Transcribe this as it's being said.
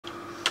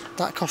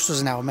That cost us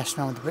an hour messing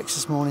around with the bricks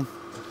this morning.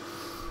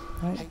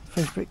 Right,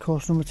 first brick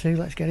course number 2,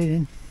 let's get it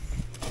in.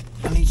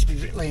 I need to be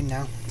bricklaying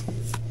now.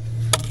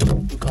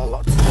 We've got a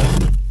lot to do.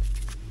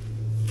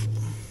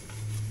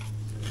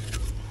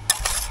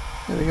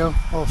 There we go,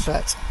 all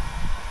set.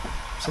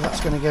 So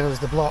that's going to get us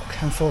the block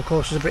and 4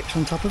 courses of bricks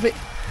on top of it.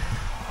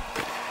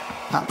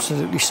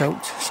 Absolutely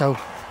soaked, so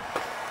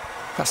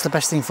that's the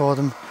best thing for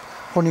them.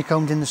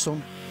 Honeycombed in the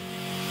sun.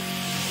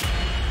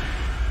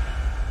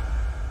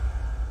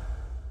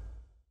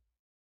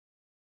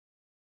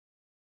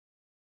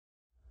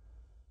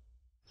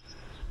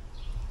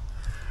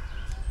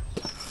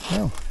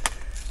 Well,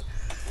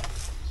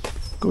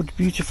 good,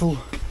 beautiful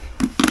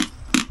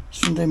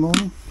Sunday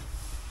morning.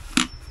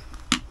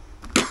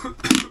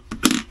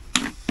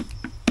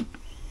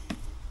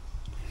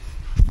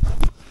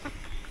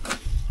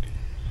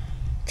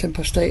 Ten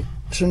past 8,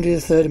 Sunday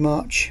the 3rd of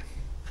March.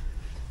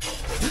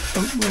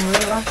 When we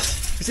were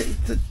last, was it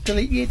the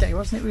leap year day,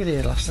 wasn't it? We were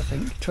here last, I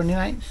think,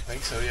 29th? I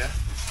think so, yeah.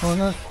 Oh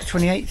no, the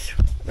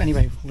 28th.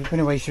 Anyway, we've been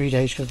away 3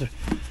 days because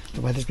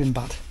the weather's been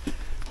bad.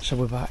 So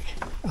we're back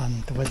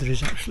and the weather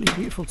is absolutely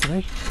beautiful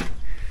today.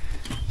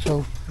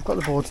 So we've got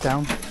the boards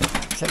down,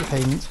 set the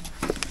pavement.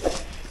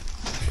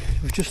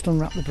 We've just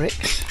unwrapped the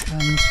bricks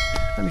and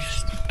let me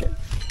just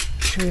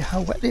show you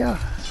how wet they are.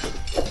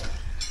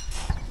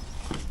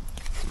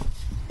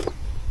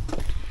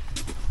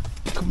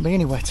 Couldn't be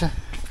any wetter,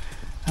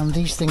 and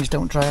these things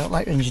don't dry out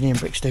like engineering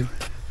bricks do. You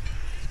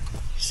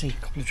see a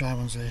couple of dry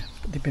ones there,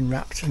 but they've been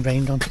wrapped and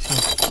rained on, so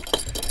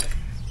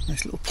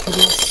nice little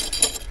puddles.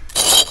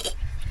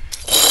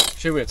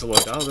 Should wait till we're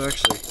down there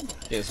actually.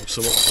 Yeah,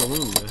 some sun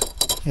on there.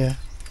 Yeah.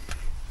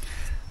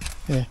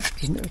 Yeah,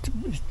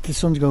 the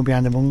sun's going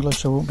behind the bungalow,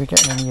 so we won't be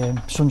getting any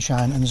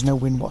sunshine, and there's no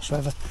wind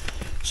whatsoever.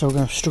 So we're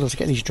going to struggle to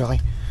get these dry.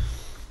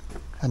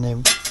 And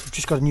we've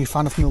just got a new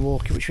fan from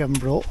Milwaukee, which we haven't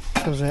brought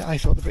because I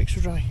thought the bricks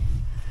were dry.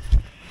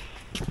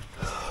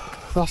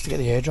 We'll have to get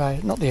the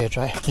hairdryer, not the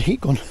hairdryer, the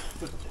heat gun.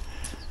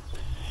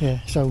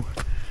 Yeah, so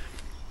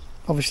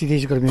obviously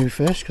these are going to be moved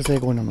first because they're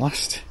going on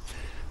last.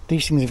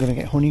 These things are going to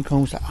get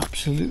honeycombs, they're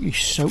absolutely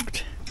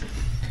soaked.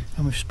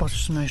 And we've spotted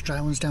some nice dry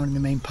ones down in the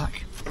main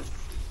pack.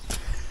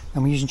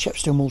 And we're using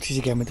Chepstow multis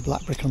again with the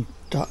black brick on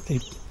top,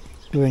 the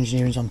blue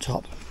engineering's on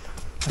top.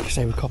 Like I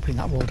say, we're copying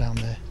that wall down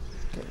there.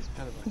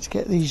 Let's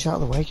get these out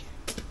of the way,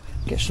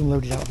 get some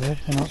loaded out there,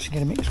 and let's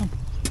get a mix on.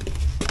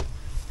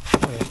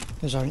 Oh yeah,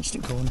 there's our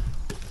instant corner.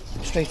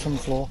 Straight on the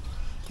floor.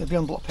 It'll be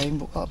on block paving,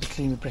 but that'll be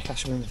clean with brick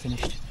ash when we're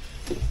finished.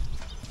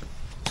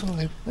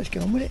 So let's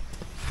get on with it.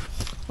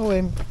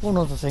 Oh, one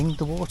other thing,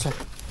 the water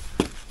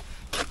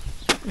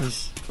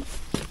is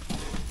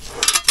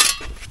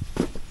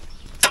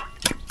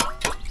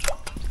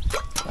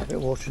a bit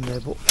of water in there,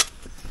 but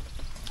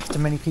after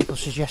many people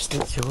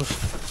suggested it to us,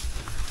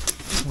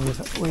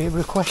 we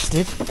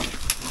requested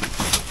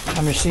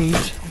and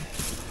received.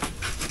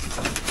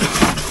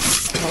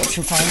 I'll let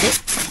you find it.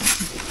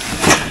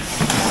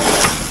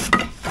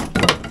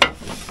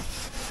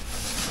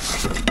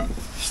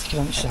 Stick it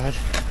on its side.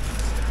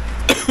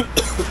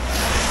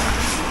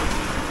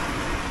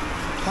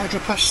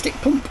 Hydropass stick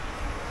pump.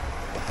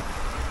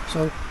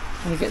 So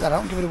when you get that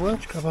out and give it a whirl,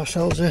 grab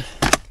ourselves a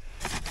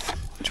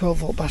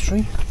 12-volt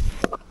battery.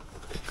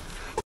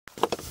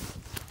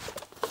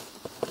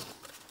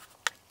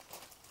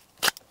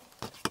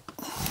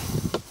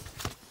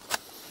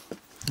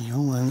 You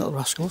know, them little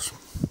rascals.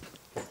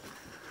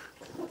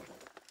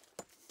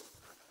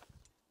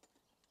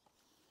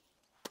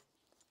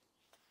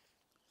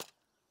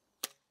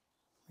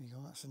 There you go,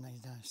 that's a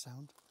nice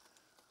sound.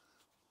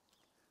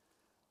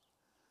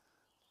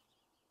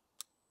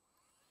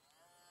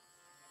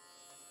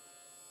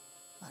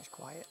 Nice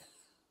quiet.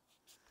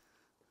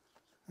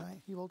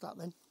 Right, you hold that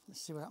then,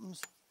 let's see what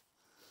happens.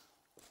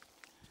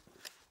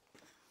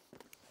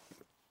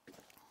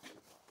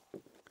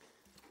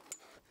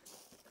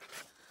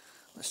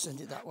 Let's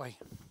send it that way.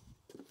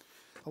 I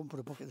won't put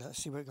a bucket there,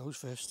 let's see where it goes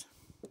first.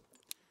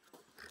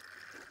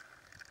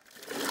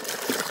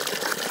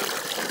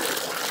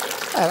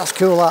 Yeah, that's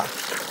cool that.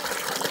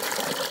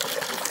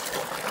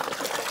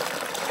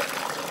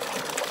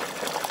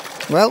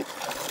 Well,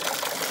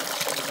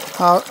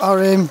 our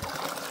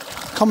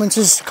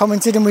commenters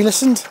commented and we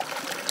listened,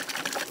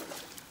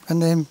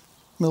 and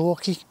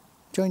Milwaukee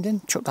joined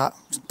in. Chuck that,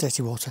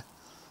 dirty water,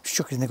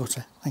 chuck it in the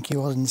gutter. Thank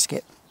you, all in the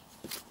skip.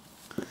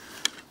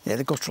 Yeah,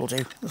 the gutter will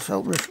do.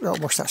 That'll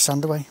wash that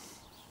sand away.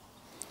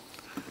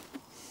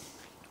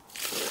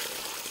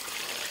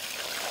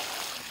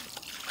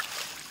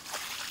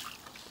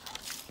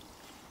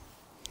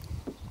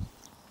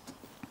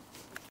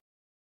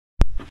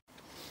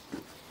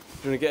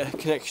 Do you want to get a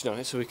connection on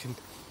it so we can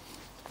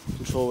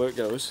control where it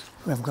goes?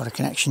 We haven't got a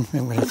connection, we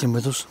haven't got anything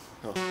with us.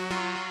 Oh.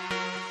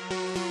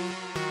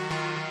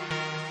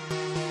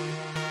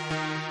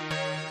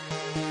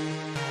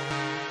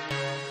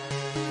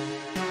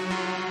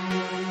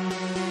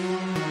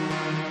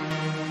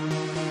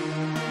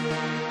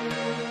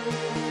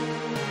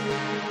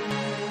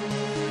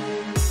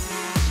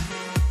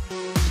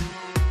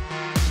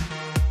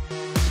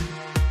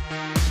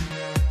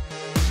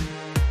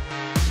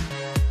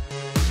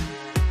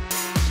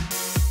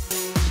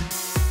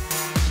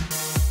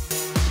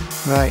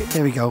 Right,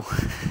 there we go.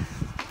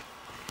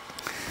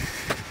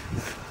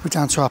 We're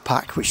down to our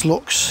pack, which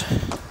looks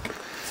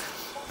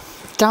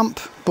damp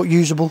but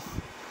usable,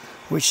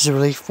 which is a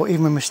relief. But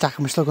even when we stack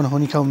them, we're still going to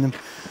honeycomb them,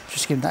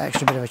 just give them that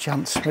extra bit of a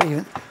chance. But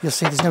even you'll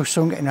see there's no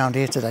sun getting around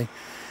here today,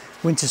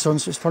 winter sun,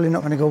 so it's probably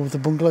not going to go with the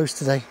bungalows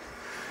today.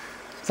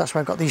 That's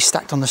why I've got these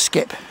stacked on the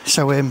skip.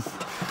 So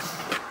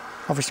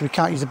obviously we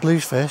can't use the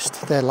blues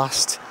first, they're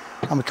last,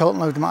 and we can't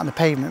load them out on the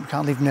pavement, we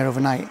can't leave them there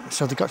overnight,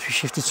 so they've got to be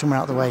shifted somewhere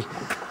out of the way.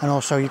 And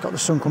also you've got the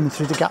sun coming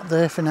through the gap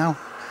there for now.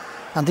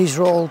 And these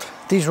are all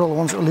the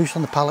ones that are loose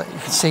on the pallet. You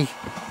can see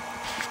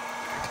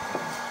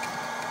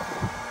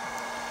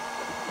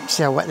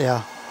how wet they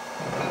are.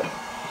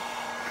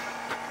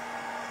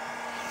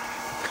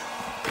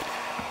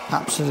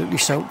 Absolutely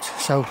soaked.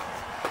 So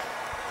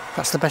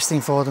that's the best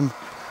thing for them.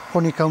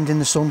 Honeycombed in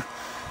the sun.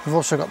 We've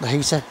also got the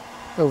heater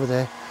over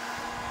there.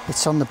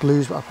 It's on the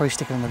blues, but I'll probably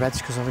stick it on the reds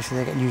because obviously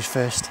they're getting used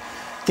first.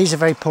 These are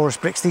very porous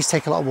bricks. These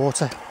take a lot of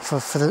water. For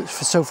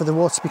the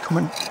water to be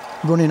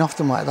running off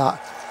them like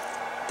that,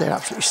 they're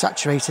absolutely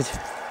saturated,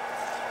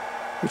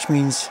 which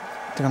means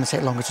they're going to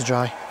take longer to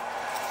dry.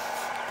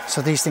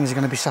 So these things are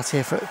going to be sat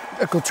here for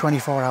a good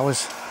 24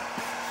 hours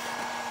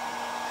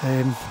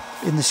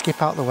in the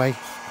skip out of the way,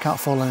 can't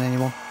fall on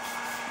anyone.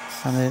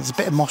 And there's a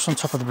bit of moss on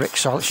top of the brick,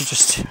 so let's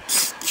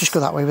just go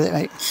that way with it,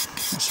 mate.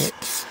 That's it.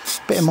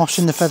 Bit of moss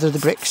in the feather of the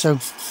brick, so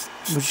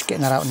we're just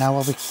getting that out now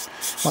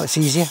while it's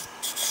easier.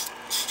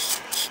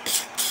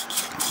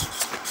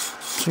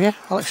 So yeah,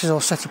 Alex is all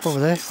set up over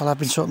there while I've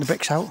been sorting the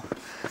bricks out.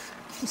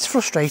 It's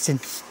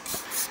frustrating.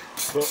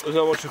 But there's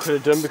not much we could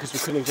have done because we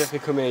couldn't exactly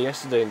come here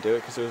yesterday and do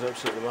it because it was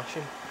absolutely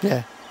mashing.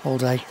 Yeah, all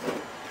day.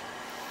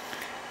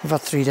 We've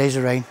had 3 days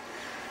of rain.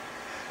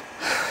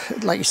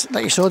 Like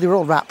you saw, they were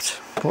all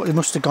wrapped, but they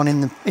must have gone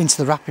into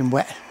the wrapping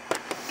wet.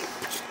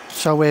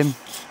 So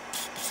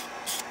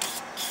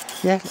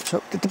yeah,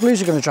 so the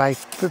blues are going to dry.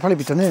 They'll probably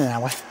be done in an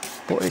hour,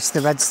 but it's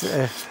the reds that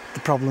are the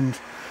problem.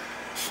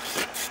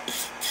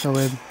 So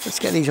let's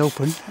get these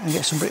open and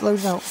get some brick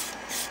loads out.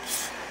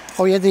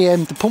 Oh yeah,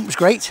 the pump was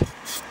great.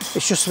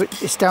 It's just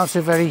it's down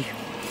to very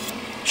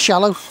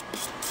shallow.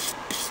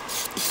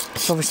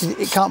 So obviously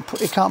it can't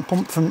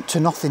pump to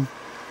nothing.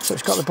 So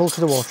it's got the bulk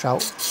of the water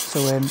out.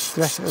 So the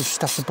rest of it will just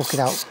have to bucket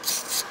out.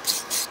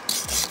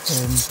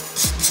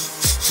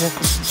 Yeah,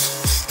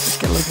 let's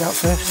get loaded out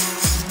first.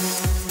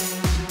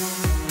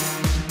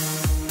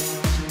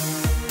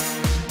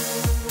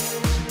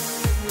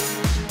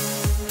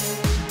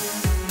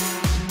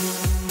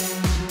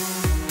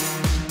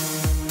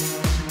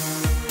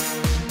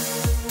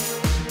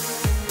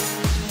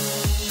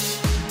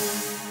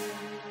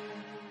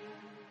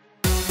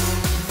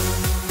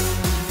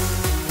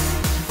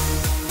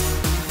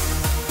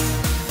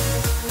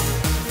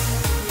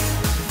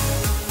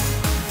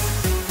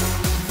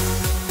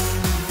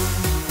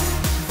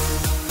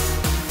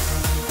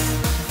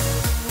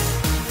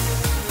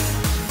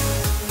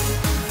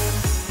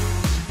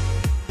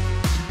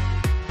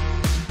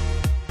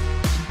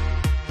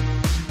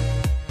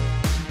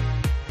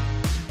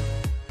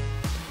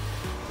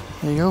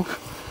 There you go.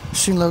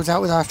 Soon loads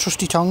out with our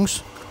trusty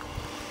tongs.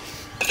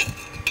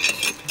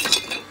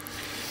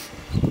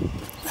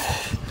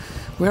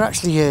 We're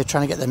actually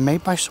trying to get them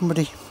made by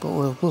somebody, but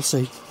we'll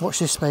see. Watch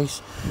this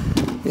space.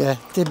 Yeah,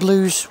 the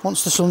blues,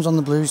 once the sun's on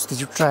the blues, they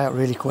dry out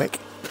really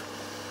quick.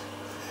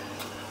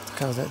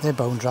 Because they're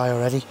bone dry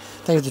already.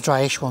 They're the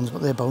dryish ones,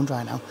 but they're bone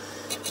dry now.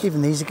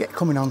 Even these are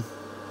coming on.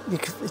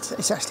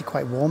 It's actually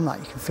quite warm, that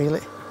you can feel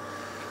it.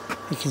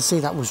 You can see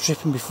that was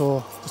dripping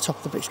before the top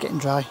of the brick's getting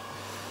dry.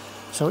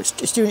 So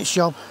it's doing its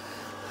job.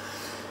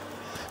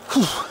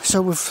 Whew. So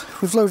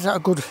we've loaded out a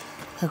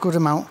good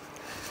amount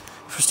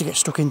for us to get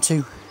stuck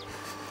into.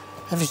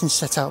 Everything's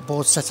set out,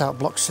 boards set out,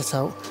 blocks set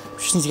out. We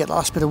just need to get the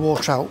last bit of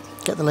water out,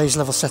 get the laser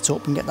level set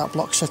up and get that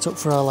block set up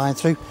for our line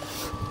through.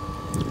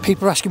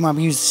 People are asking why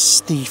we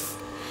use the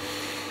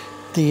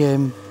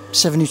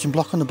 7 Newton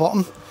block on the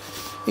bottom.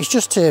 It's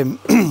just to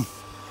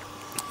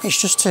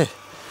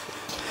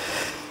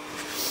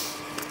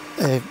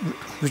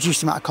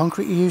reduce the amount of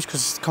concrete you use,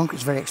 because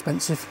concrete's very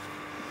expensive.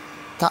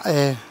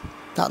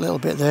 That little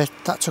bit there,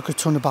 that took a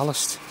ton of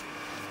ballast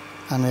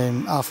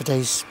and half a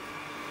day's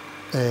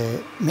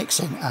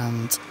mixing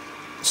and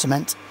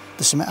cement.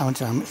 The cement I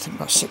think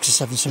about 6 or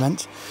 7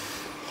 cement.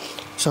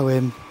 So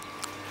if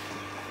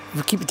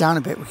we keep it down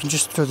a bit, we can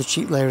just throw the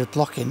cheap layer of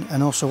block in,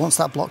 and also once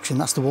that block's in,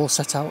 that's the wall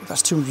set out.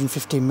 That's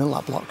 215mm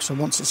that block, so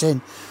once it's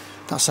in,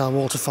 that's our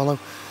wall to follow.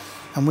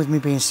 And with me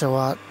being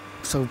so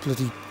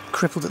bloody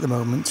crippled at the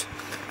moment,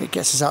 it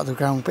gets us out of the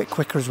ground a bit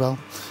quicker as well.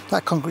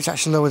 That concrete's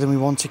actually lower than we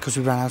wanted because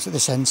we ran out at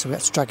this end, so we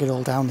had to drag it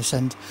all down this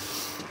end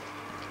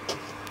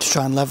to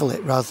try and level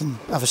it rather than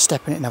have a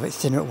step in it and have it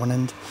thinner at one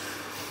end.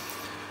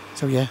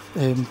 So yeah,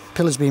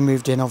 pillars being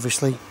moved in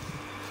obviously,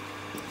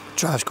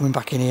 drives coming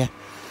back in here,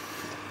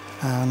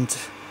 and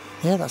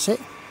yeah, that's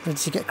it, ready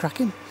to get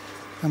cracking.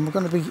 And we're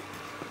going to be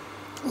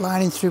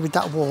lining through with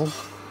that wall,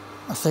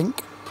 I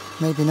think,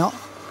 maybe not,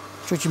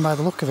 judging by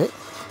the look of it.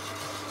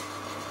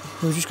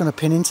 We were just going to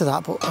pin into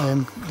that, but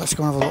let's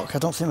go and have a look. I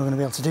don't think we're going to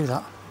be able to do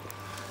that.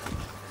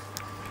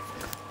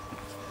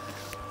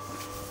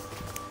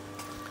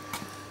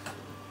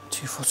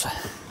 2-footer.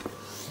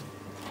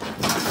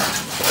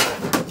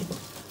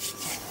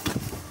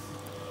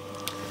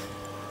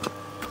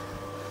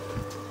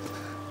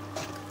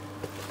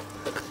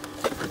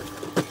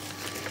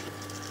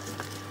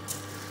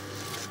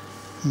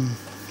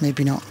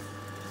 Maybe not.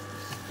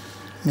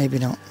 Maybe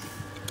not.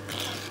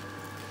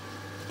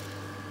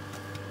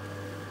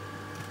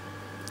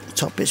 The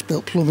top bit's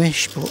built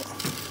plumish, but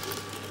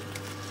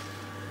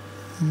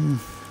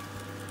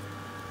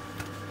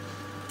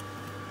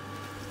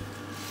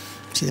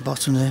see the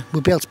bottom there?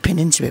 We'll be able to pin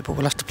into it, but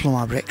we'll have to plumb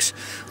our bricks.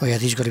 Oh yeah,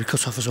 these have got to be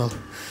cut off as well,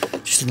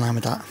 just in line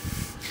with that.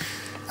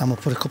 And we'll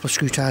put a couple of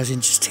screw ties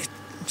in just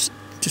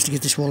to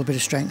give this wall a bit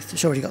of strength.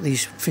 It's already got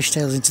these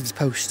fishtails into the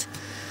post,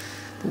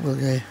 but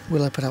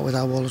we'll help it out with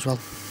our wall as well.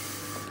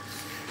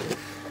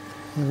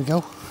 There we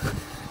go.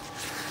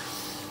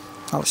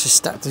 Alex has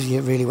stacked the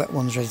really wet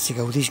ones ready to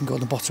go. These can go on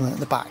the bottom and at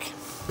the back.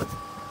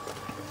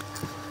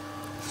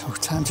 So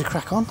time to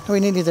crack on. Are we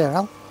nearly there,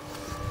 Al?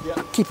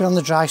 Yeah. Keep it on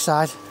the dry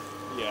side.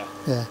 Yeah.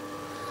 Yeah.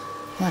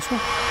 Nice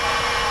one.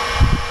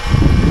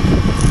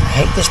 I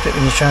hate this bit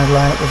when you're trying to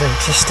line up with the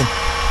existing.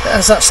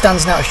 As that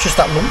stands now, it's just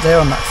that lump there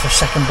on that for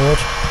second board.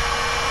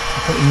 I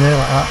put it in there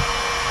like that.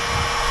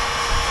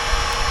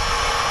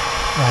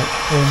 Right.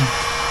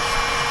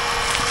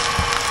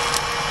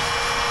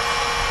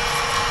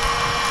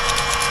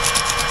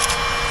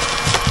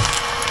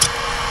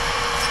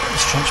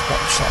 Trench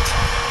bottom set.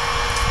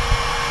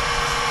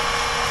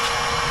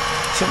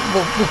 So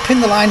we'll pin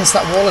the line into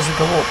that wall as we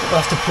go up, but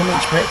we'll have to plumb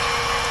each brick.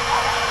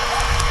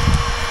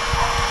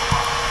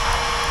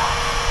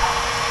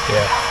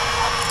 Yeah.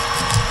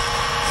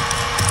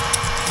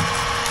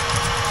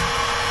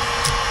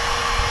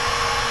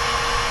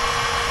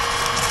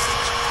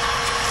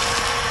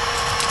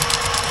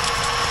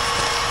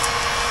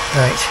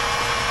 Right.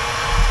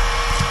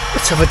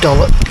 Let's have a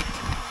dollop.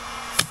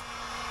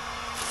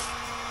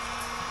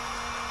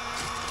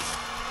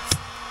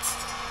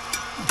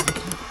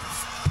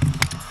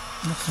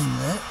 Nothing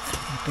there, a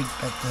big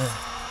bed there.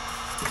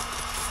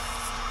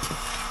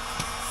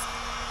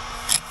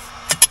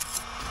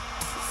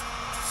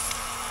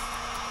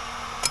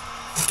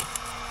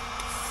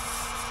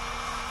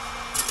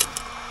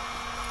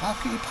 How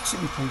can you pass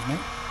it me please,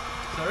 mate?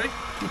 Sorry?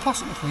 Can you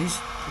pass it me please?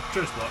 The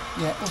truss block?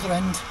 Yeah, other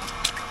end.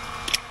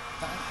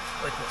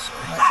 Like what,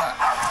 sorry? Like that.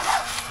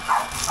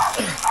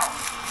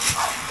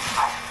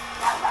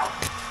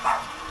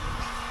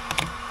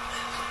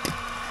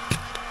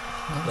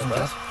 Not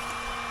bad.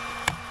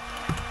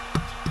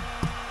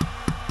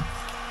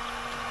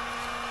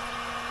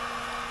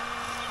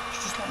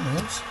 It's just like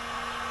nails.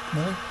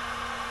 No.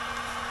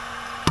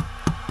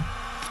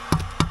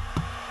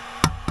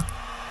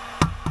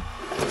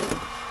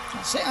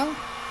 That's it, Al.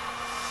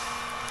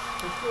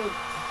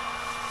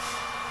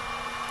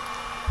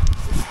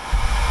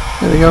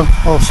 There we go,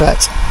 all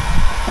set.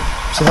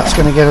 So that's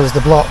going to get us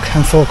the block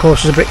and 4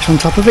 courses of bricks on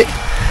top of it.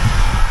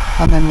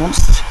 And then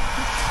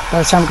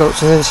by the time we go up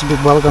to there, this will be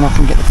well gone off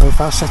and get the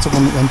profile set up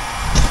on it then.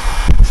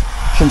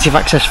 Plenty of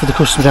access for the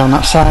customer down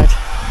that side.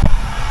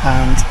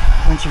 And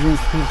plenty of room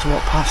for people to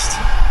walk past.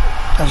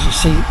 As you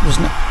see,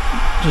 there's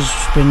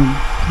been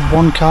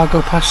 1 car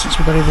go past since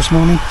we got here this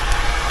morning.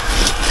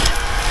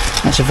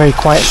 And it's a very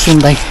quiet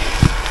Sunday.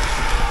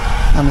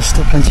 And there's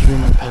still plenty of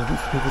room on the pavement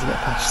for people to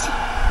get past.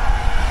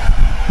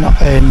 Not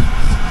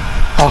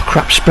our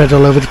crap spread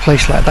all over the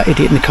place like that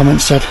idiot in the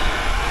comments said.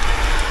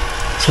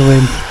 So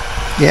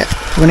yeah,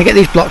 we're going to get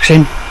these blocks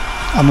in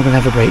and we're going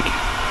to have a break.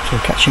 So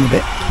we'll catch you in a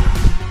bit.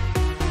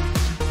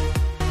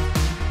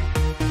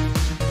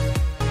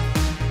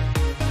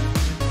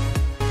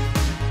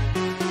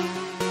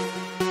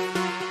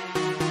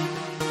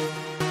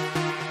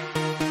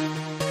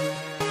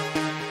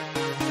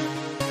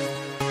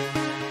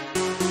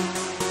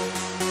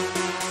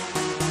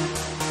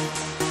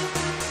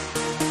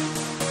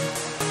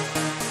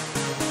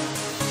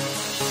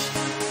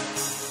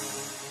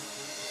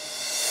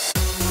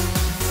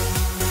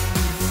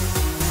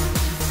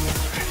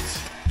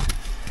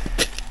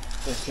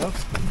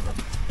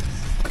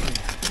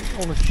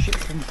 All the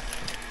shit's been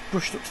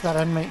brushed up to that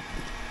end, mate.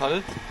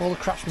 Pardon? All the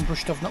crap's been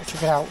brushed off, not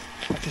took it out.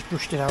 I've just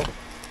brushed it out.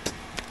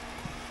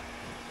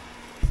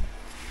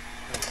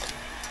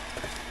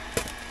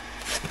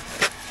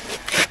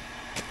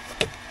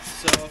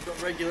 So I've got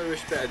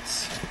regularish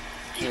beds.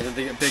 Yeah. And then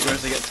they get bigger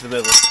as they get to the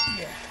middle.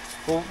 Yeah.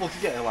 Well, we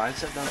could get a line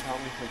set down, can't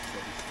we?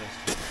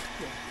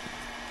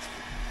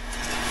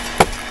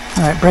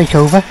 Yeah. Alright, break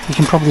over. You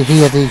can probably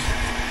hear the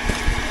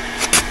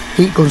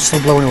heat gun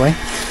still blowing away.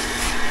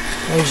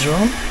 Laser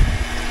on.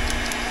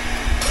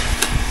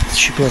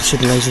 Should be able to see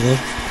the laser there.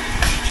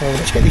 So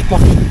let's get these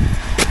blocks in.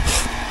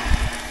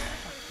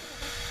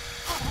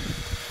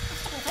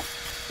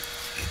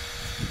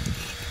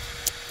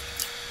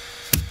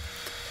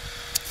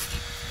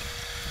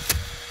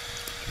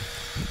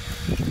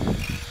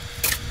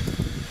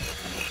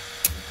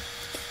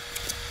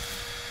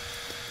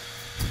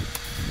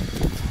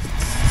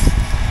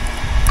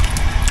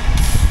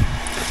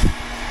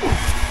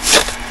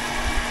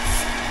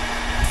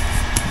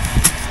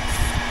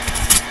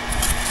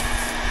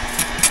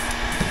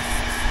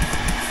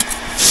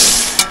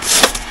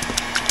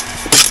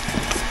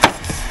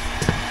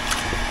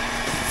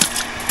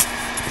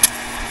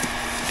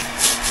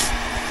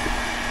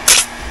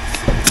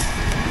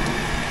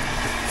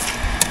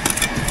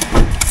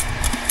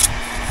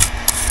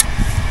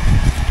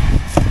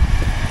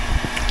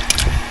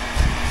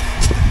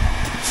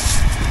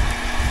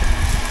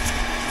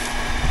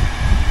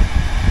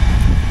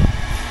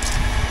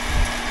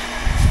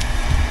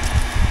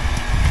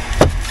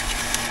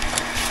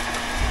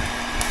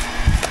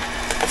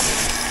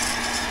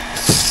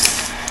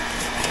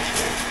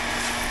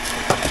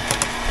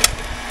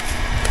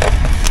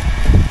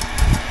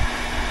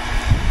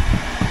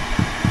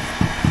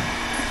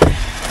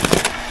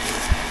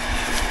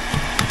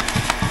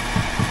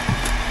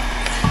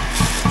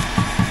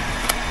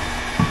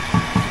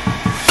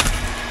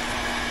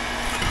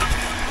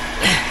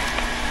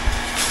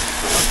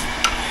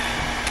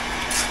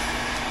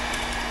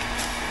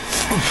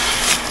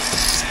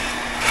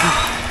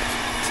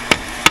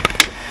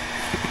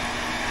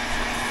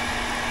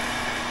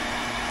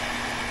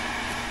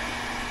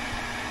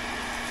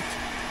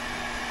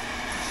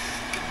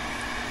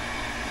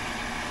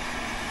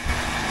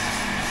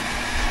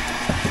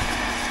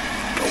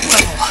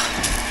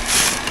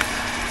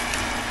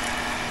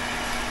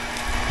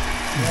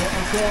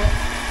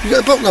 You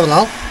got the book level,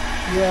 Al?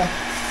 Yeah.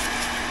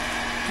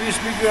 Can you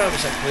just move your arm a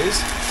sec,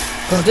 please?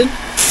 Pardon?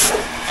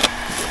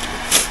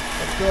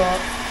 I've got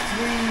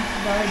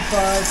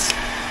 395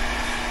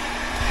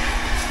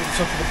 at the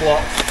top of the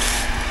block.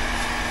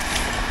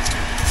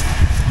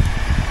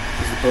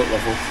 There's the boat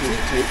level.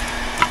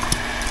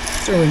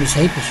 Throw in the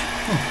tapers.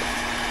 Oh.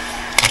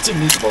 I didn't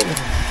need the boat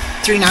level.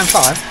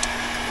 395?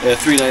 Yeah,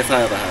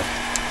 395 I had.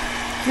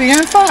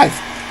 395?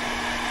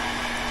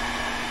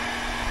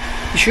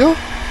 You sure?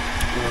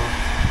 No.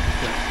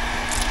 Yeah.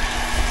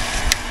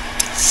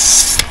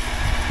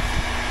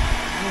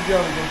 Move your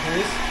arm again,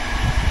 please.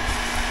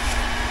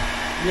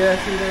 Yeah,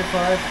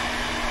 395.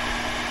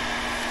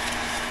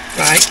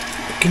 Right.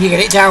 Can you get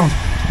it down?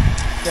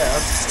 Yeah.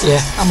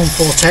 Yeah, I'm on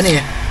 410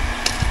 here.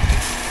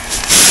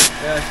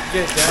 Yeah,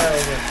 get it down.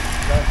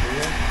 Down for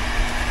you.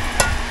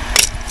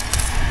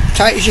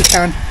 Tight as you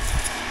can.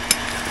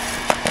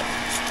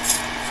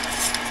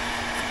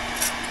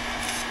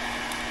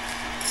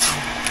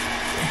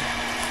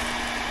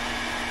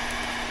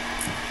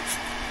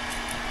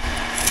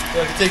 So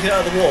I can take it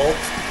out of the wall.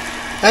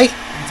 Hey? You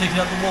can take it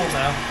out of the wall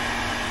now.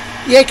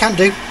 Yeah, can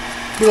do.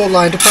 We're all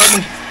lined up, aren't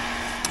we?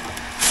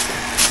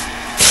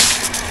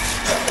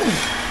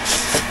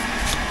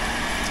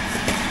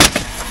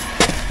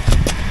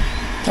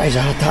 That is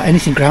hard, that.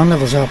 Anything ground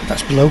levels are, but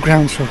that's below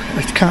ground, so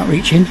I can't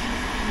reach in.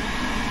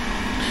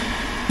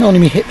 Not only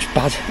my hips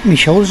bad, my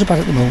shoulders are bad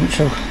at the moment,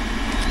 so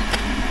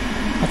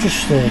I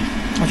just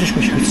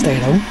wish I could stay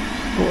at home,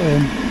 but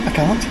I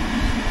can't.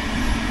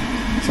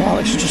 So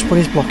Alex has just put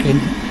his block in.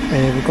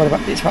 We've got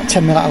it's about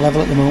 10 mil out of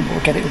level at the moment, but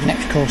we'll get it with the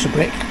next course of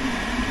brick,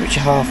 which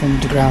are half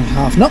underground,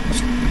 half not.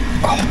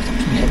 Oh,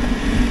 that's my hip.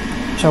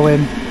 So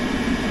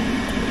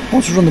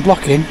once we run the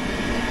block in,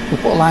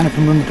 we'll put a line up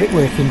and run the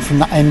brickwork in from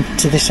that end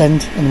to this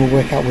end, and then we'll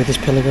work out where this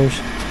pillar goes.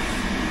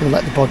 We'll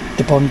let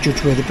the bond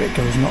judge where the brick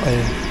goes, not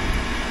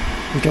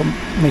we don't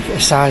make it a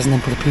size and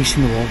then put a piece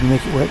in the wall. We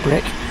make it work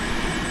brick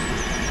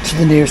to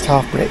the nearest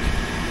half brick.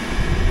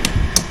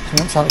 So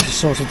once Alex is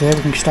sorted there,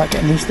 we can start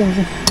getting these things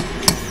in.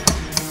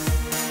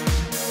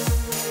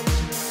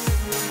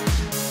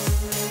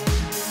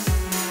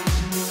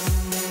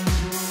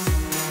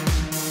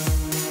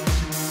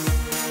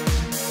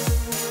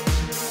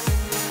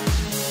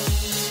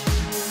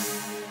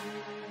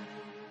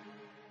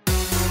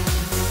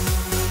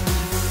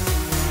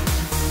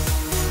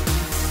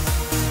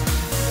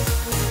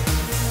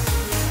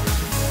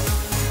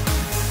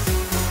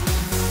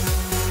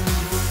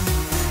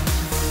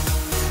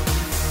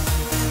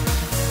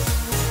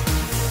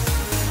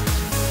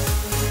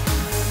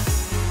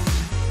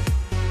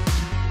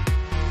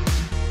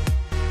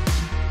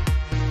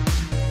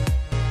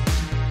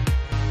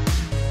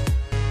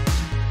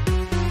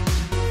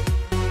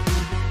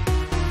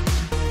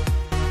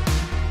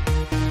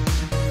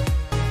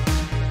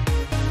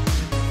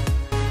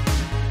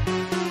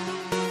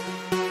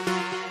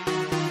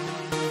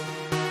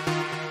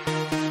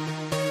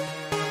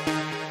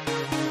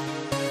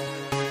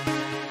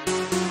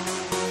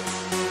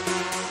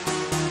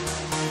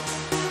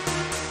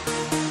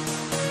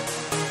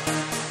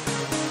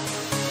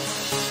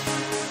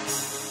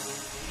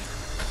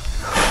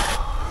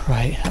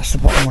 Right, that's the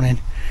bottom one in.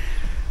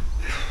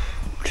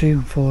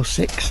 2, 4,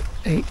 6,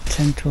 8,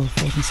 10, 12,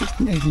 14,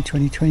 16, 18,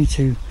 20,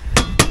 22,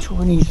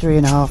 23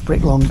 and a half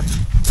brick long.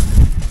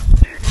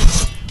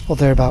 Or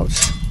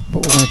thereabouts,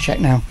 but we're going to check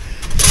now.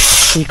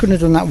 So you couldn't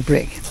have done that with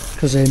brick,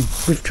 because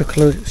we've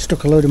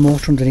stuck a load of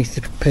mortar underneath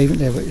the pavement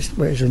there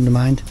where it's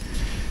undermined.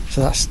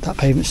 So that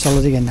pavement's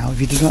solid again now.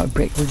 If you do that with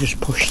brick, we're just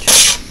pushed.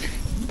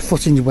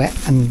 Footing's wet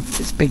and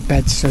it's big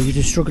beds, so you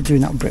just struggle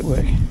doing that with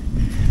brickwork.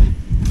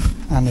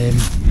 And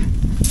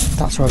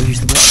that's why we use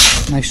the brick.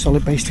 Nice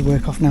solid base to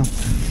work off now.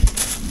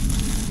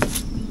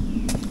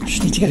 I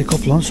just need to get a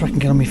couple on so I can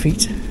get on my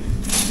feet. I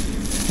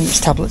think it's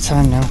tablet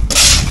time now.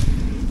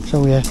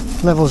 So yeah,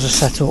 levels are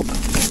set up.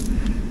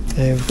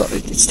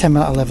 It's 10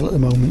 mil out of level at the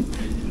moment,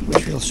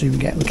 which we'll soon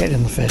get. We'll get it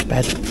in the first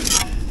bed,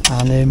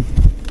 and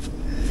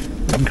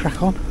we can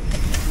crack on.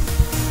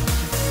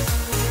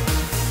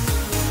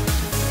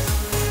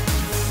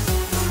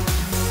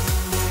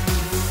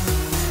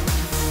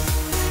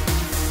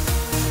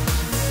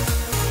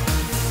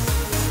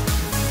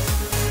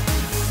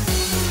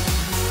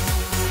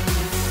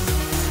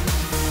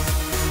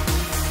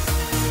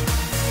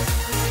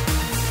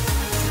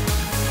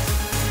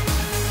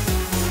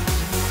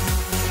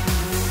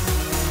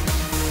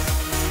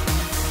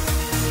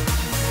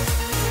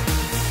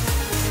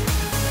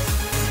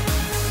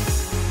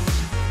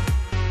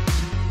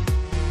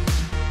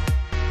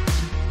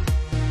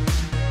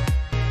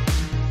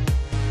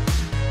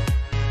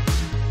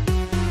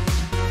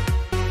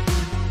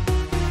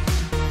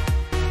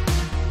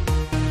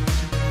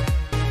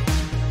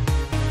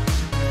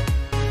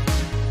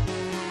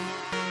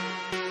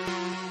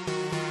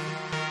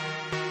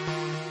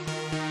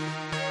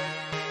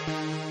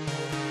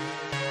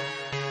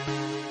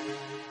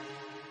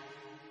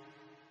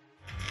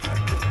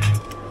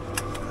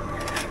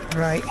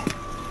 Right,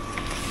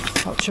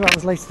 about 2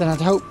 hours later than I'd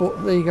hoped,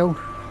 but there you go.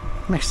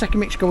 My second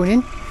mix going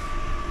in.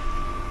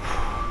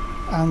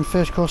 and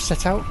first course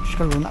set out. Just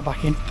got to run that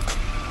back in.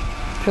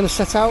 Pillar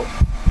set out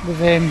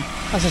with,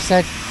 as I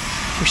said,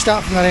 we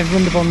start from that end,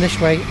 run the bond this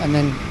way, and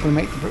then we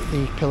make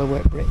the pillar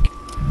work brick.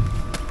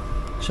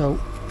 So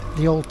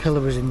the old pillar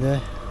was in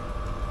there,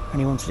 and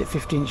he wanted it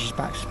 15 inches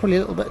back. So it's probably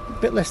a little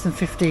bit less than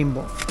 15,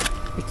 but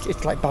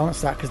it's like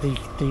balanced that because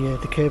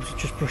the curbs are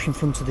just brush in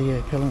front of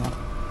the pillar now.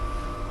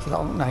 So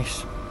that'll look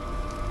nice.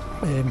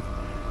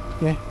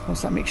 Yeah,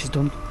 once that mix is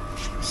done,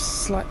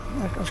 I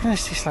was going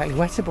to say slightly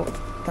wetter, but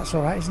that's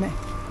alright, isn't it?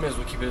 May as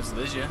well keep it as it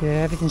is, yeah.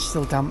 Yeah, everything's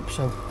still damp,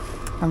 so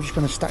I'm just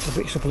going to stack the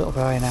bricks up a little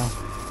bit higher now.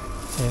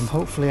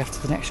 Hopefully after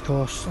the next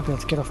course I'll be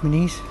able to get off my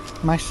knees.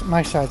 My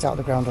side's out of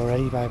the ground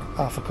already by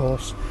half a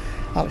course.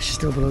 Alex is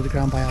still below the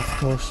ground by half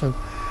a course, so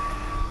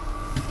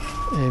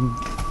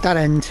that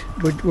end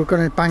we're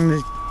going to bang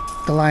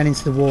the line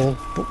into the wall,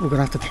 but we're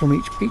going to have to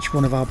plumb each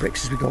one of our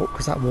bricks as we go up,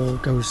 because that wall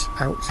goes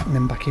out and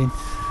then back in.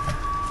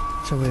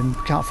 So we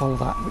can't follow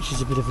that, which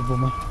is a bit of a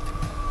bummer.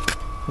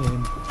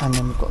 And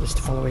then we've got this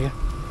to follow here.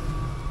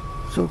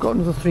 So we've got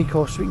another 3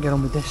 courses we can get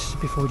on with this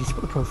before we need to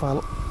put the profile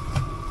up.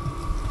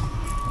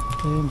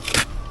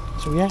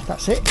 So yeah,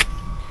 that's it.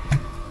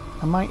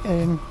 I might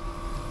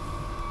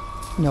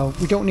no,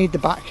 we don't need the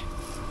back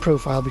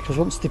profile, because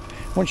once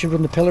you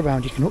run the pillar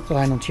around, you can hook the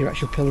line onto your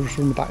actual pillar, just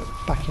run the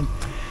back in.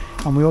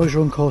 And we always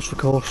run course for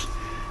course.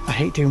 I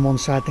hate doing one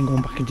side then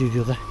going back and do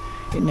the other.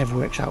 It never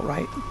works out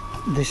right.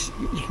 This,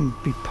 you can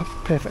be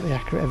perfectly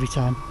accurate every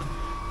time.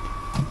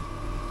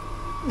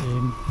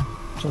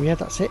 So yeah,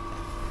 that's it.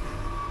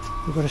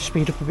 We've got to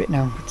speed up a bit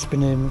now. It's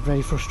been a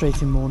very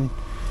frustrating morning,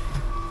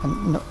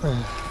 and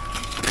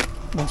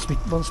once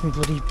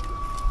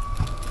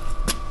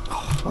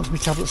my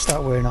tablets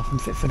start wearing off, I'm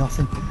fit for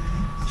nothing.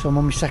 So I'm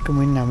on my second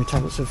win now. My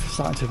tablets have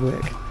started to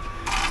work.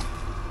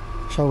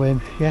 So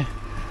yeah,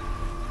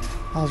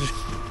 I'll just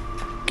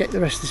get the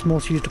rest of this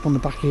mortar used up on the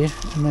back here,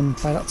 and then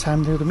by that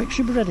time the other mix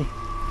should be ready.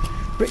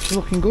 Bricks are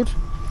looking good.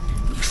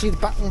 You can see the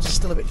back ones are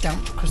still a bit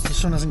damp because the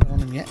sun hasn't got on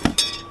them yet,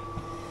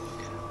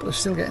 but they're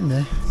still getting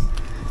there.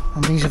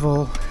 And these are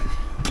all,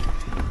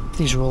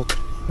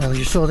 well,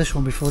 you saw this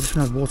one before. This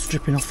one had water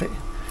dripping off it.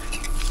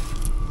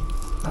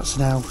 That's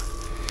now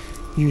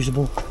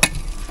usable.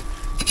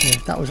 Yeah,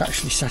 that was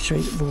actually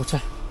saturated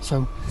water.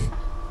 So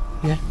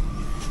yeah,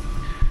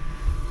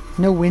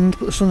 no wind,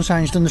 but the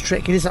sunshine's done the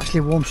trick. It is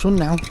actually a warm sun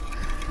now.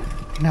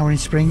 Now we're in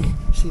spring.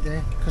 See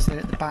there, because they're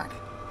at the back,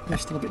 they're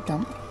still a bit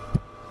damp.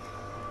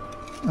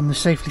 And they're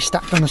safely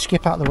stacked on the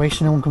skip out of the way,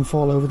 so no one can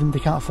fall over them. They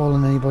can't fall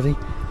on anybody,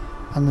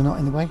 and they're not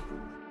in the way.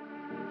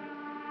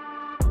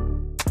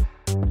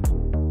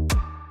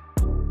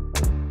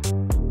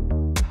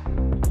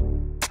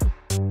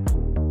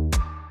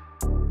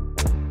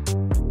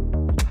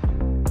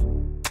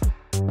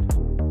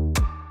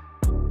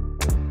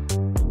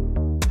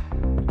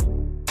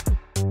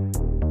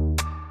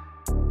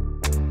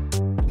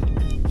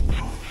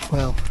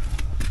 Well,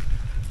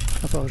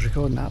 I thought I was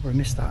recording that, but I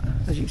missed that.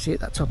 As you can see at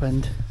that top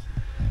end,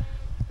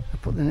 I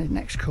put the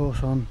next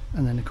course on,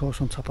 and then the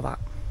course on top of that.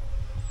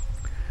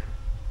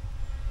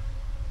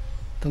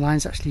 The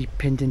line's actually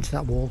pinned into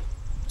that wall,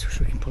 so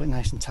we can pull it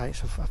nice and tight.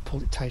 So I've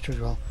pulled it tighter as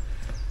well.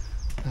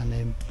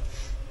 And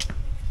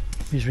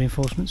these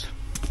reinforcements.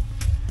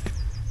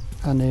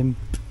 And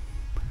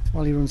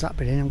while he runs that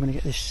bit in, I'm going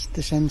to get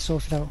this end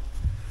sorted out.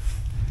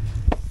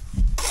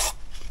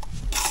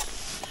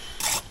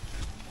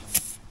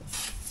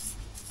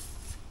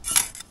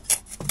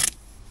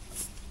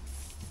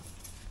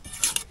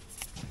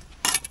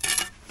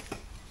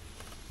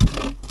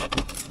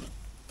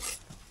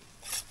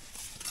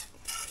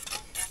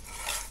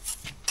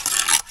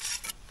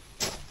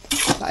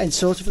 That end's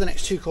sorted for the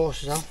next 2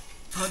 courses, Al.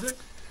 Pardon?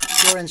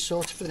 Your end's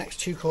sorted for the next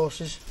 2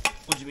 courses.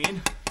 What do you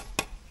mean?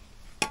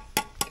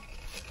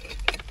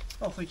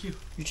 Oh, thank you.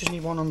 You just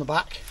need one on the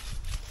back.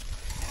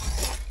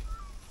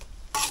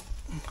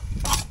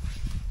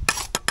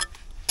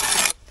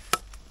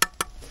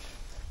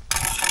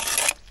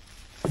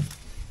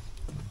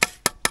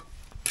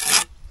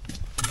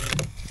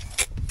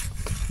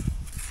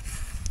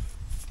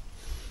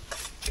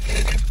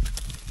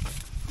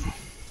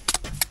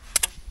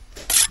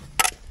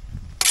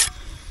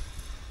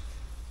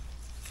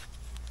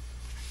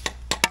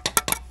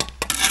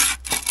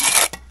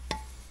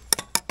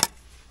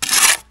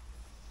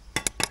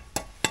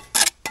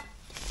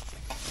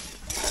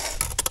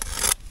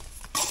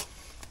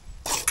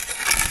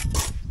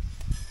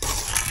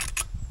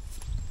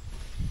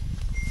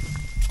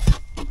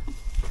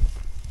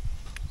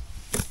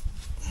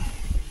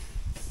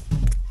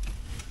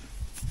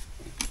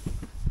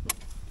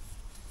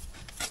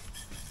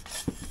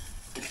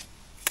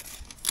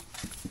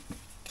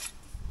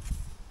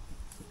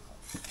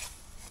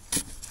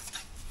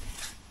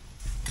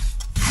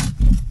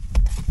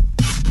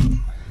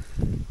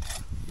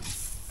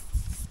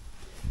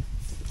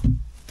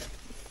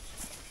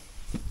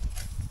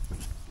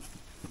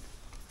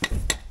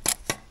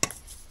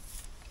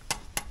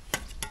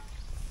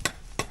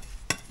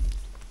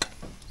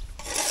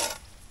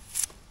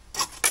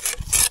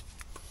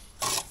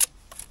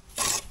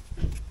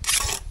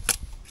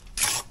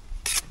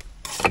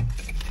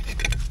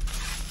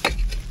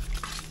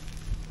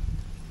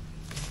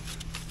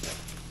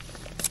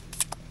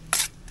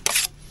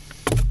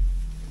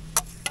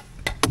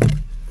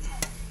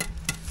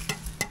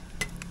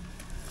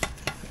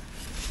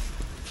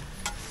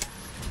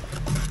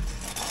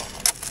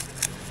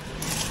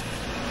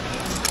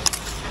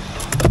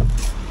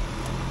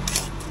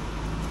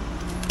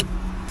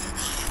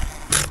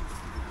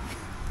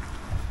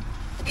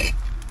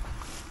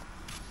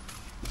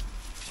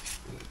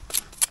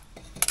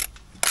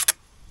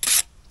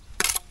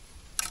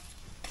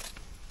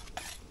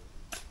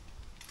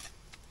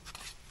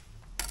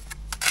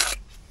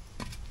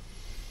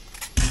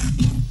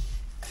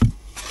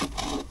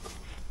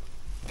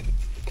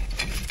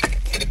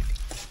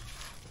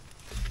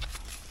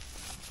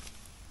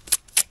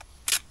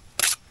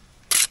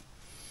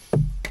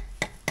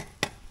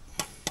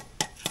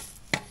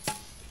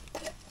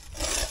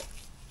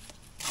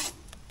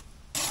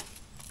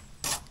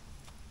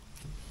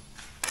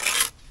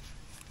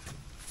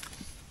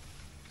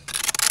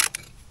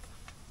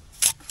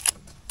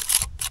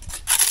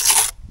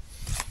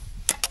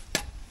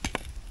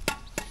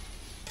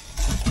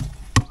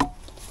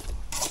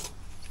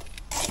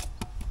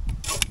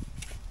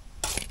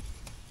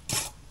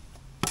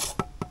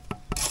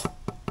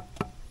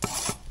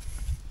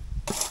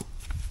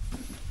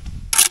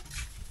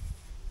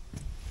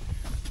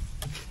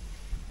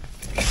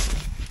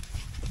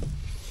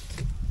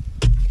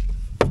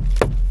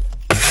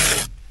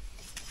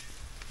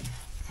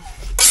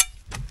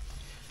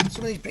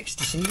 Some of these bricks are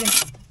deceiving.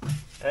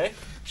 Eh?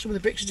 Some of the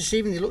bricks are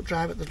deceiving, they look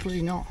dry but they're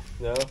bloody not.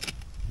 No.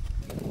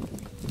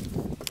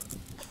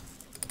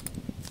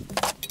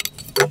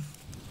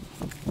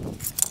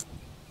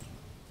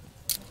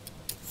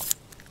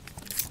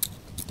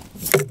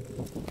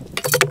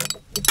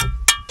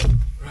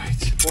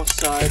 Right, what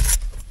side?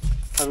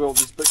 How do we want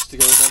these bricks to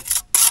go then?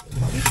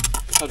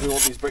 How do we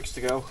want these bricks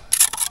to go?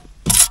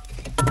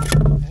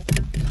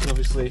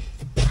 Obviously,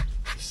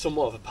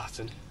 somewhat of a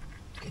pattern.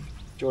 Do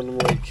you want them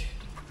like...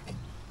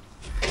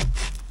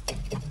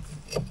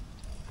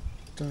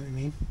 Don't know what you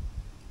mean.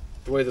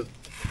 The way the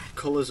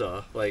colours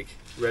are, like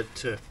red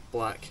to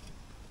black.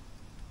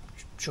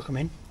 Chuck them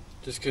in.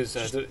 Just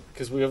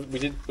because we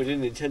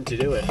didn't intend to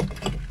do it,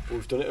 but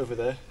we've done it over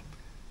there.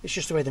 It's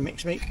just the way they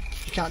mix, mate.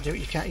 You can't do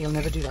it. You'll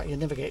never do that. You'll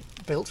never get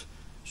it built.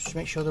 Just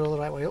make sure they're all the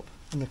right way up,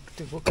 and the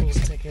colours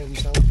will take care of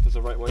themselves. There's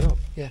a right way up.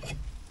 Yeah.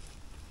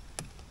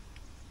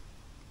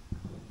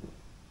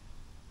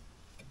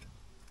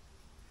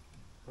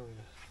 Oh,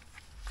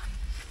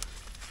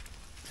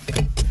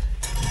 yeah.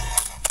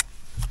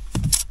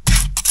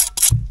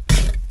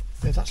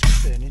 Yeah, that's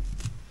concerning.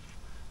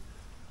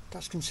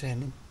 That's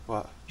concerning.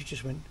 What? You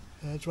just went,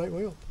 it's right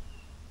way up.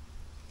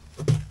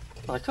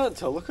 I can't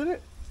tell. Look at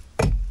it.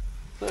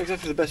 Not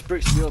exactly the best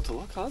bricks to be able to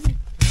look, are they?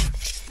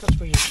 That's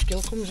where your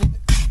skill comes in.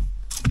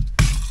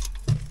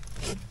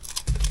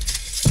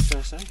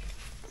 Fair say.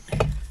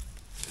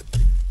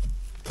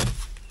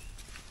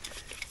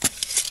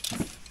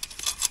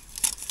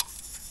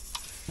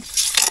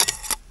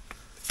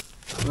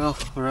 Well,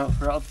 we're out of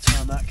the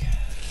tarmac.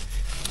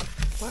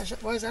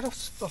 Why is that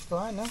off the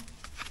line now?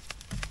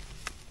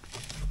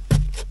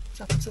 What's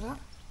happened to that?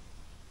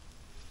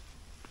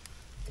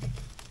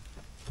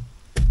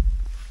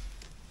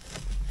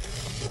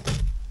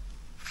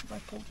 Have I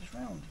pulled this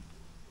round?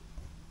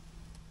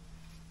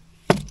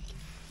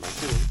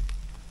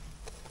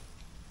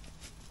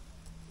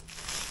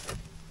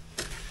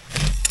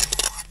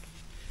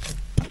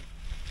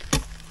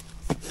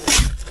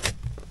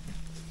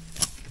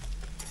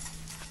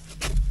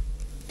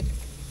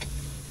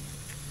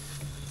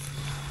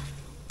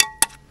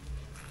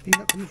 Are you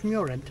not coming from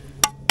your end?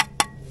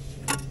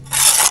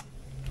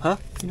 Huh?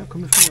 You're not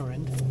coming from your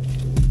end?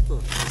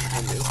 Oh,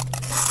 I do.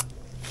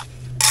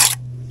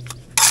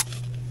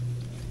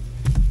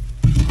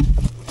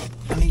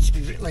 I need to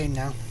be bricklaying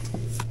now.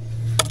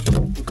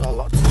 We've got a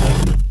lot to do.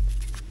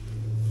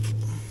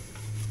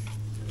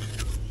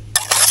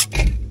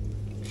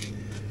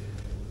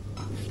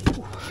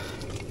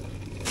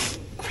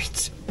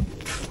 Great.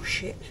 Oh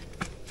shit.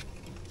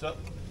 So,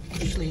 I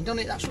just leaned on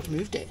it, that's what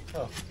moved it.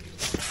 oh.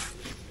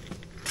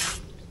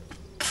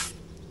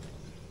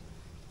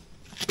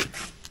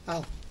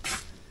 Al,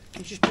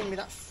 can you just bring me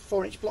that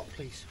 4-inch block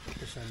please?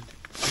 This end.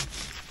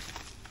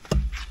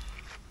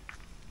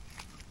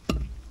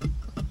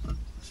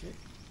 That's it.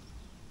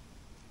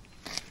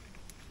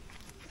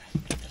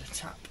 Give it a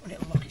tap and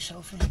it'll lock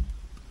itself in.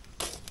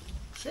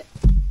 That's it.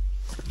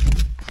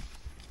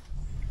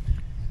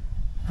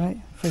 Right,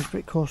 first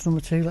brick course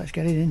number 2, let's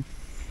get it in.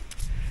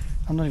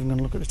 I'm not even going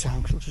to look at the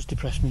time because it'll just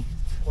depress me.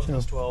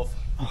 12. Oh,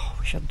 I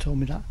wish you hadn't told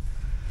me that.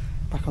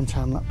 Back on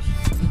time lapse.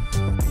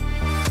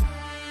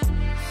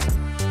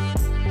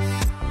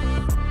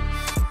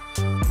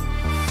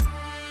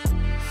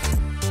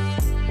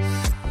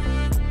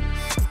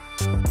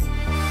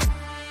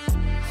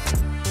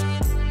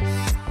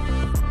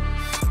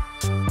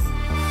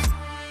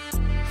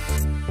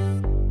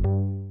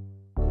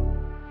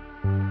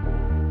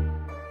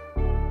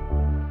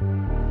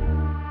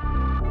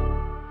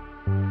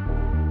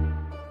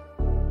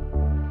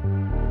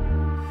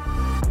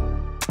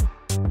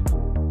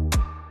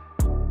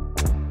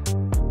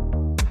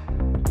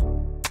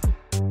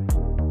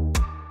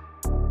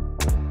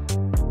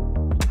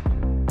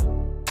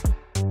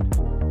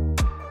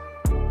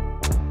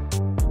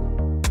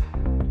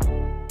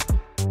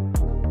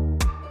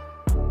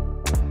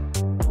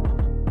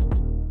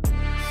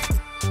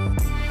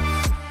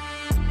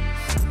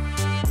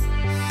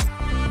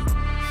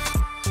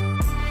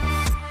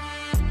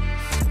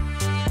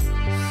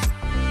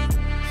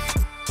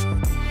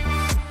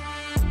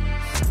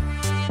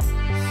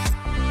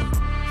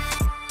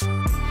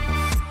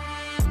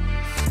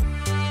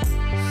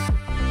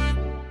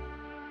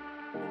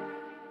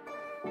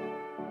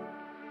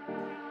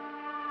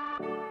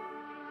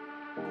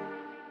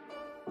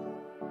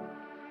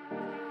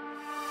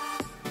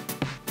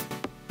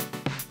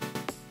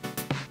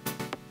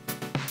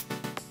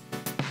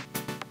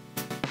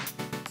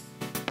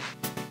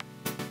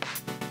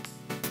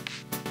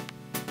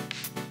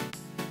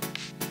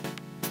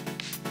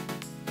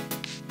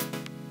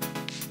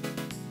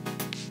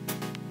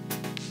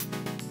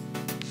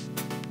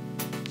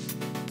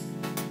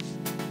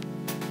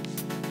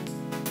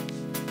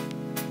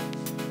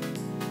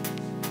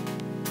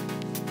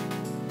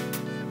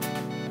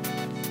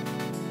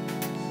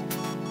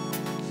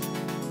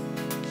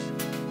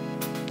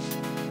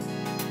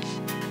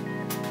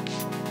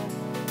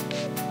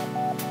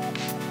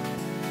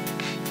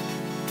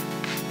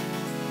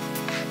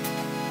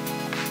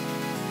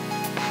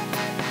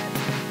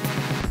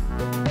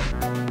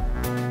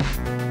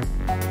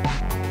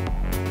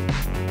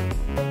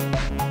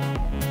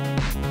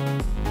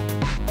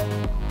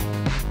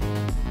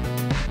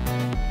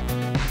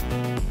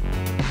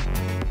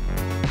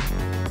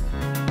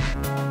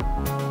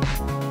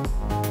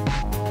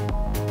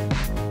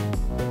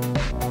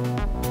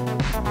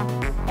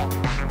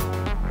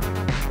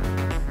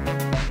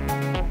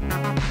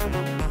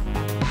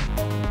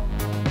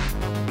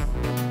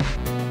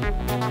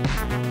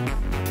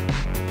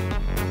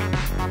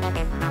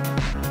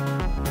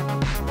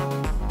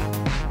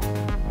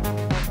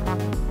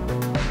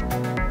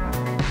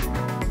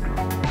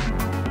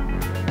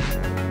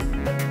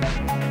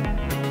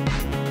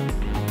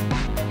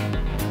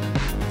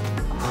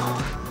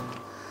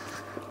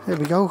 There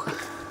we go.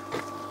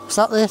 Is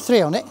that the 3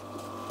 on it?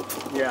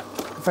 Yeah.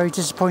 Very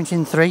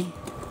disappointing 3.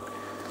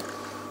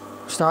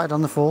 Started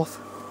on the 4th.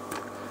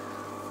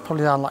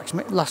 Probably our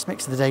last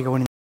mix of the day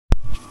going in.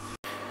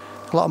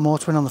 A lot of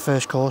mortar in on the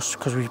first course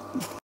because we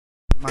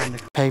mined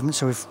the pavement,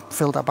 so we've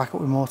filled that back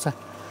up with mortar.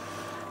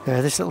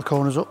 This little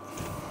corner's up.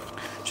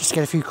 Just to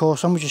get a few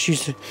course on, we just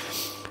used to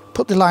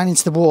put the line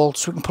into the wall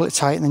so we can pull it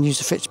tight and then use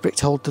the fixed brick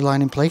to hold the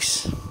line in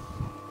place.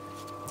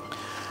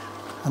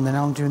 And then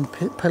I'm doing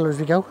the pillar as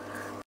we go.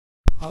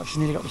 Alex has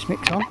nearly got this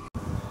mix on.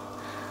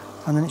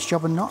 And then it's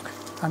job and knock.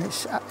 And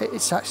it's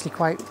actually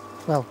quite,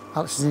 well,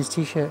 Alex is in his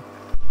t-shirt.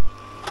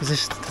 There's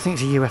this, I think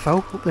it's a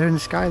UFO up there in the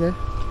sky there.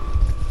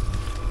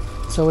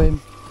 So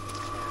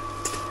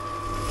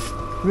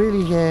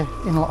really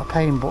in a lot of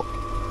pain, but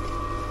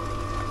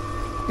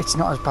it's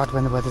not as bad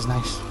when the weather's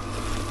nice.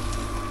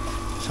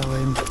 So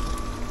we're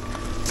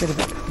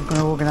going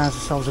to organise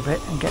ourselves a bit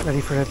and get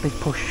ready for a big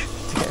push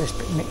to get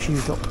this mix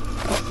used up.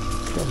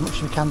 Get as much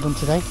as we can done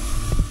today,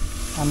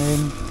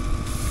 and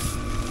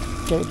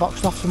get it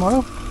boxed off tomorrow,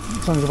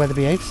 as long as the weather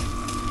behaves.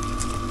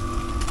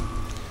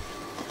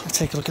 Let's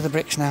take a look at the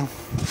bricks now.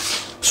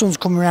 Sun's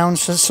coming round,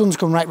 so the sun's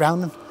come right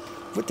round them.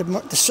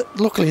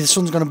 Luckily the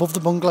sun's gone above the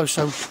bungalow,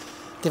 so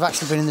they've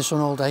actually been in the sun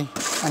all day,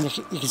 and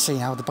you can see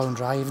now they're bone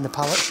dry. Even the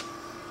pallet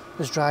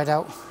has dried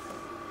out.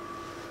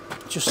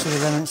 Just see the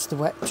remnants of the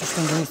wet just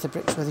underneath the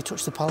bricks where they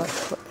touched the pallet,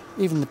 but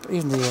even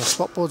the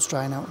spot board's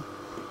drying out,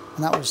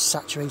 and that was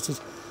saturated.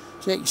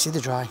 So yeah, you can see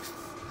they're dry.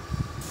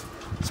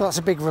 So that's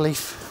a big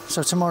relief.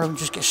 So tomorrow we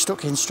just get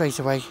stuck in straight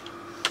away.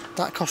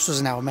 That cost us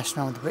an hour messing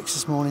around with the bricks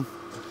this morning.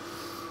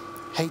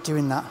 Hate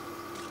doing that.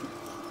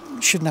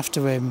 Shouldn't have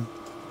to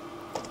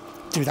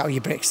do that with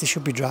your bricks. They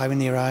should be dry when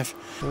they arrive.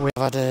 We've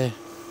had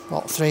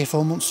what, 3 or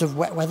 4 months of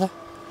wet weather.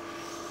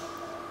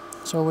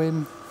 So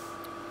we'll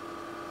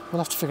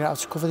have to figure out how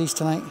to cover these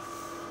tonight.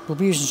 We'll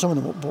be using some of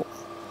them up, but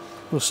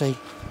we'll see.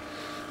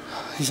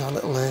 Here's our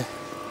little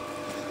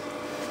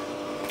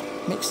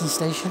mixing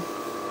station.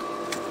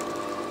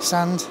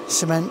 Sand,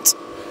 cement,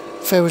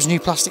 Fairwood's new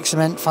plastic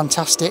cement,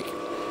 fantastic.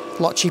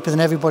 A lot cheaper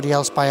than everybody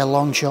else by a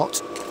long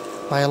shot,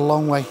 by a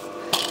long way.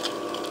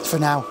 For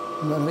now,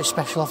 I'm got a bit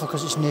special offer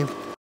because it's new.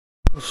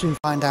 We'll soon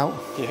find out.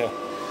 Yeah.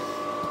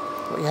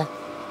 But yeah,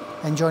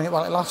 enjoying it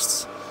while it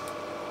lasts.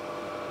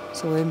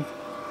 So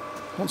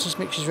once this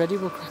mix is ready,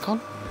 we'll crack on.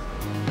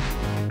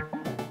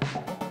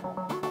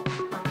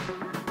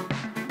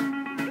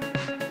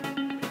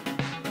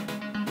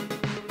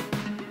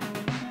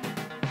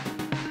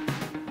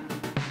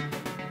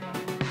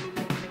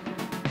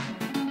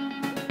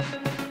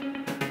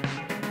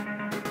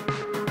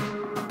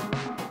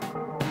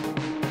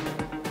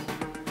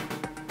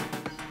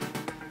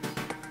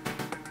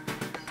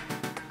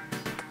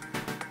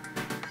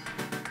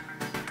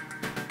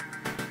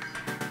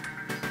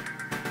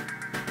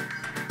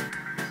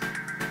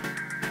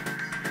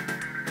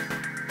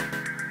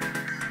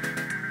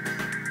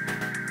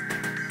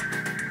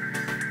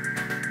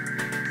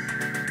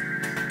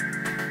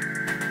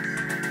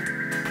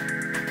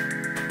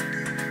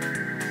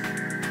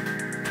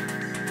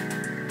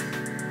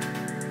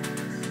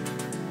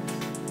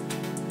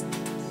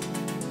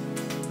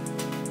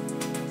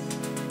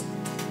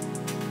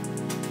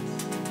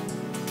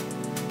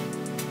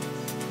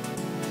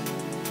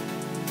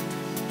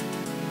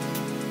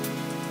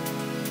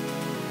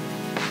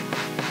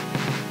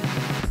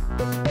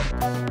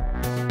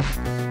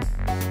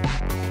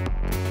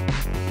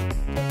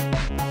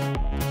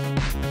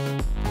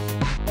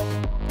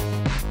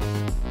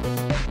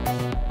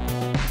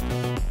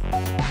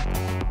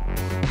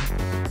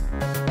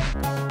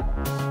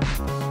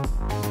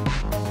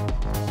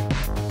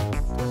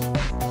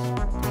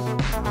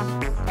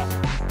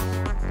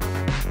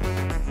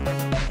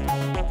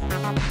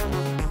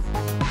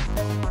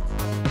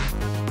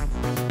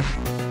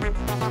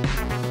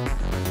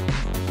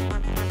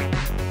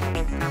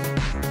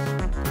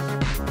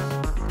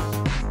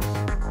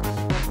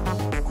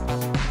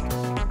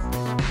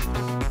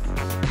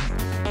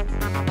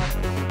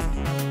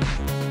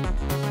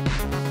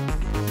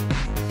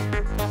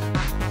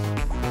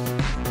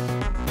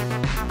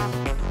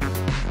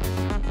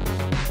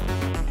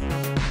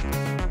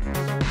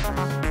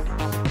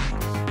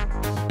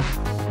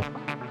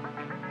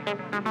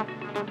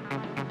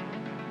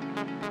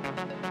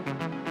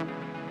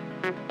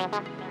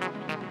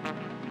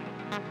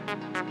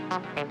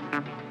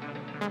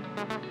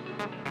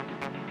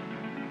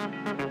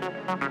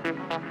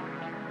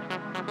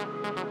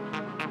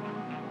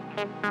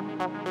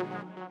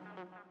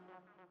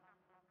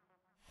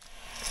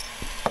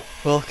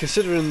 Well,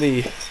 considering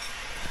the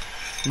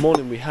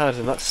morning we had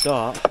and that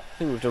start, I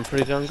think we've done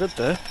pretty damn good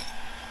there.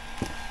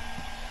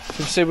 Would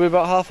you say we're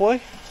about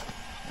halfway?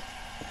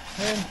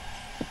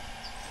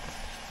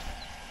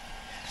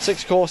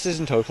 6 courses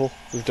in total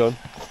we've done.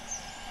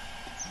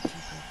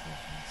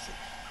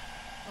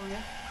 Oh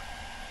yeah,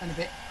 and a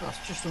bit.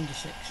 That's just under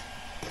 6.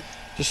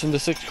 Just under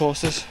 6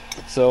 courses,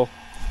 so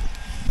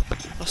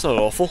that's not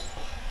awful.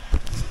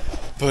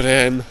 But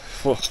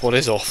what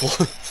is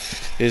awful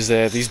is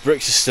these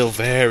bricks are still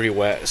very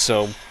wet,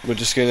 so we're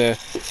just gonna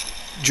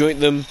joint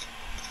them,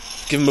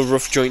 give them a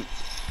rough joint.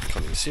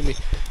 Can't even see me.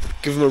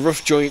 Give them a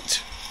rough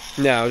joint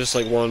now, just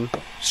like one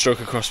stroke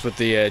across with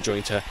the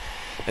jointer,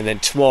 and then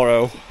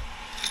tomorrow,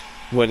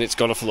 when it's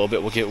gone off a little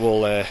bit,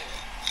 we'll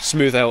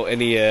smooth out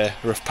any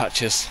rough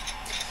patches.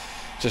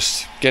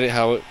 Just get it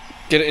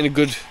in a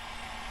good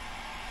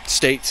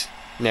state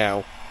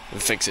now,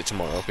 and fix it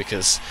tomorrow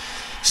because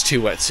it's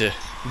too wet to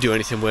do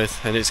anything with,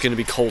 and it's going to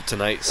be cold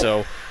tonight,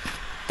 so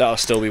that'll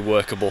still be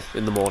workable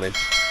in the morning.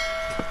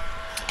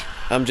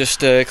 I'm just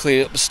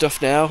cleaning up the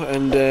stuff now,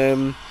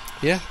 and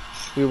yeah,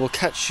 we will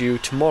catch you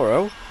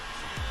tomorrow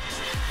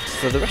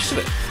for the rest of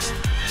it.